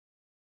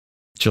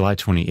July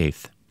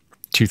 28th,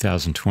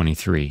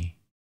 2023,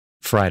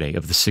 Friday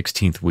of the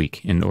 16th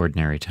week in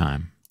Ordinary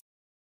Time.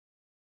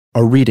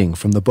 A reading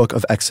from the book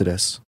of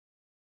Exodus.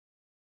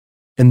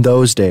 In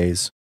those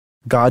days,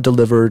 God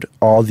delivered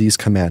all these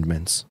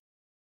commandments.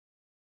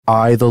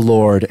 I, the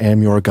Lord,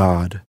 am your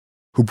God,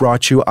 who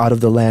brought you out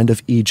of the land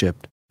of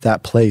Egypt,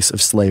 that place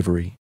of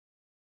slavery.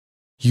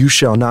 You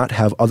shall not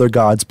have other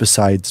gods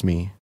besides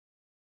me.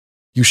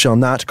 You shall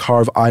not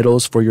carve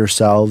idols for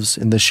yourselves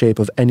in the shape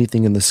of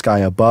anything in the sky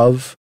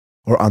above,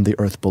 or on the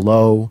earth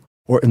below,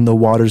 or in the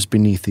waters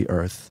beneath the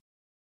earth.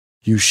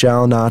 You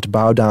shall not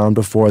bow down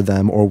before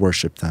them or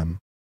worship them.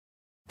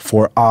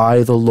 For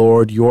I, the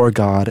Lord your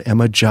God, am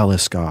a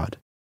jealous God,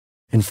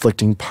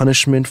 inflicting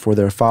punishment for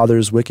their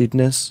fathers'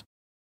 wickedness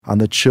on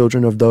the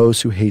children of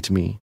those who hate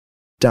me,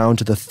 down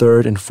to the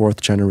 3rd and 4th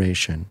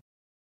generation,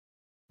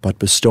 but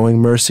bestowing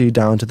mercy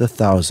down to the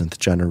 1,000th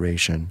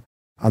generation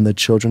on the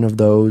children of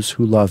those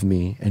who love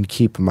me and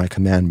keep my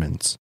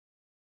commandments.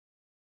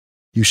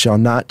 You shall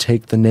not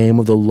take the name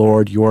of the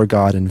Lord your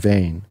God in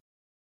vain,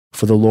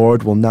 for the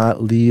Lord will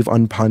not leave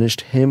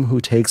unpunished him who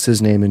takes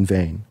his name in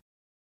vain.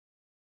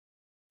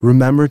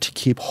 Remember to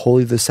keep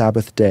holy the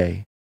Sabbath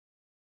day.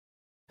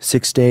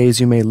 6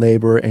 days you may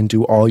labor and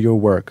do all your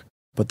work,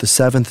 but the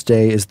 7th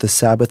day is the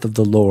Sabbath of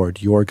the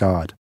Lord your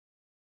God.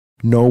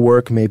 No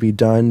work may be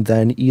done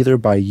then either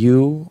by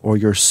you or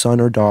your son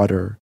or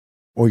daughter,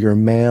 or your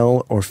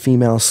male or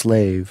female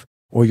slave,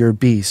 or your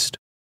beast,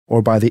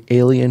 or by the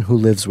alien who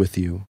lives with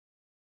you.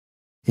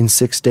 In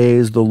 6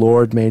 days the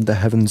Lord made the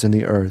heavens and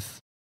the earth,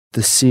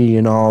 the sea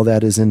and all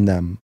that is in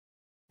them,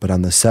 but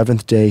on the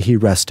 7th day he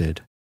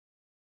rested.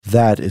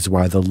 That is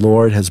why the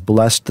Lord has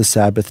blessed the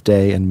Sabbath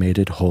day and made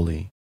it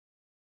holy.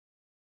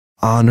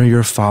 Honor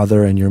your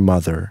father and your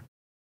mother,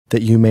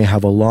 that you may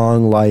have a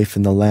long life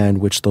in the land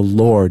which the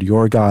Lord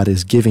your God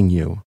is giving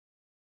you.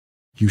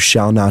 You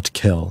shall not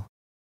kill.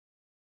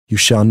 You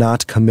shall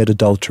not commit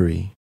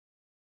adultery.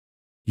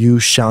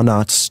 You shall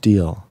not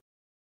steal.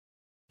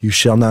 You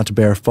shall not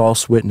bear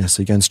false witness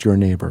against your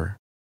neighbor.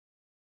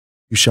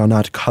 You shall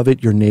not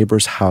covet your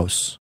neighbor's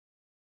house.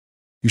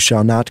 You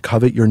shall not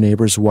covet your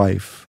neighbor's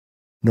wife,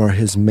 nor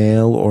his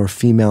male or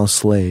female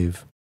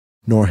slave,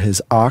 nor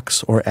his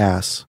ox or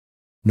ass,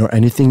 nor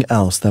anything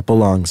else that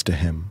belongs to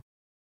him.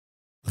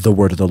 The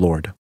word of the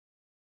Lord.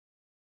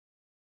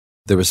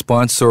 The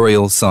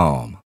responsorial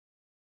psalm.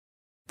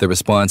 The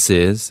response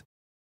is,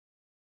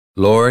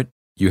 Lord,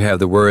 you have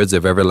the words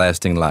of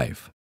everlasting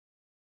life.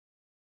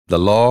 The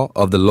law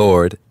of the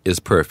Lord is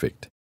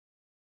perfect,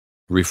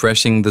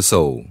 refreshing the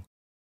soul.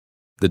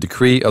 The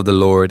decree of the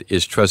Lord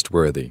is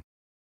trustworthy,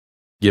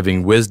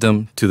 giving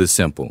wisdom to the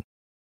simple.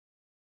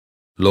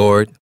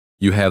 Lord,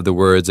 you have the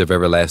words of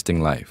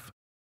everlasting life.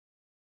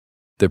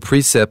 The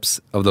precepts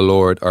of the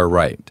Lord are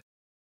right,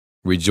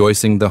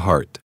 rejoicing the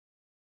heart.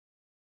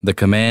 The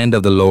command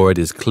of the Lord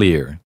is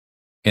clear,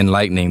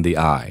 enlightening the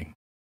eye.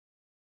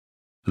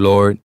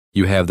 Lord,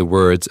 you have the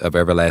words of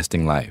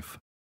everlasting life.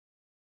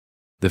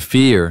 The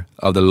fear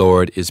of the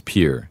Lord is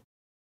pure,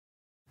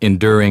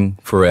 enduring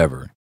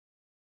forever.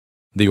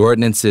 The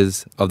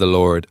ordinances of the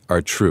Lord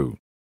are true,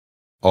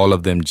 all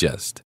of them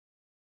just.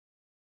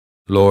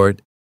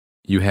 Lord,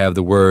 you have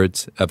the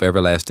words of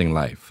everlasting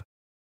life.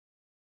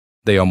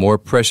 They are more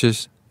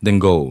precious than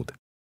gold,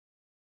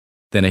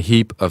 than a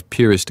heap of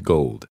purest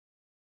gold,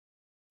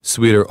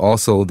 sweeter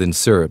also than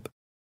syrup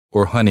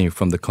or honey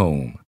from the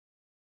comb.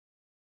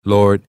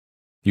 Lord,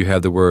 you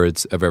have the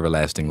words of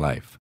everlasting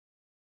life.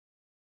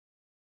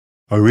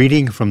 A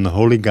reading from the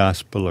Holy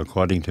Gospel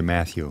according to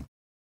Matthew.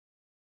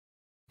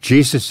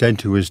 Jesus said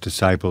to his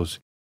disciples,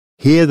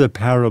 "Hear the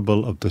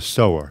parable of the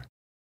sower.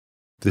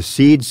 The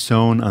seed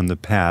sown on the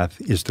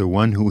path is the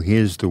one who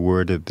hears the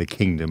word of the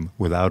kingdom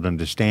without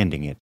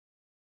understanding it.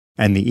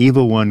 And the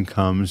evil one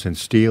comes and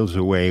steals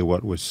away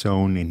what was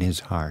sown in his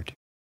heart.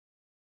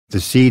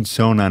 The seed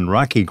sown on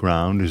rocky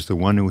ground is the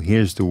one who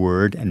hears the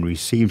word and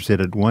receives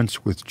it at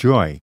once with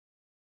joy.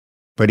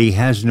 But he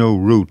has no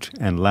root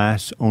and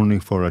lasts only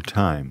for a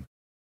time.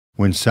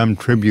 When some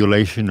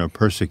tribulation or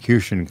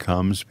persecution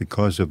comes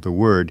because of the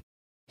word,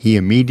 he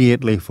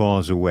immediately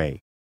falls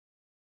away.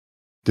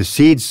 The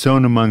seed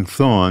sown among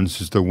thorns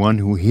is the one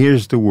who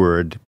hears the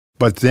word,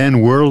 but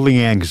then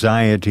worldly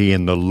anxiety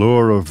and the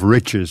lure of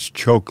riches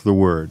choke the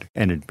word,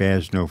 and it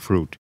bears no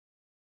fruit.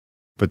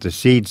 But the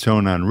seed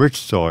sown on rich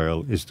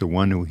soil is the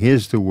one who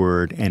hears the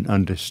word and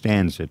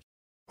understands it,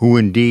 who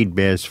indeed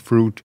bears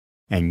fruit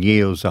and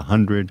yields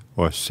 100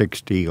 or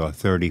 60 or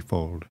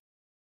 30-fold.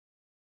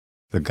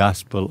 The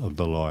Gospel of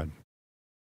the Lord.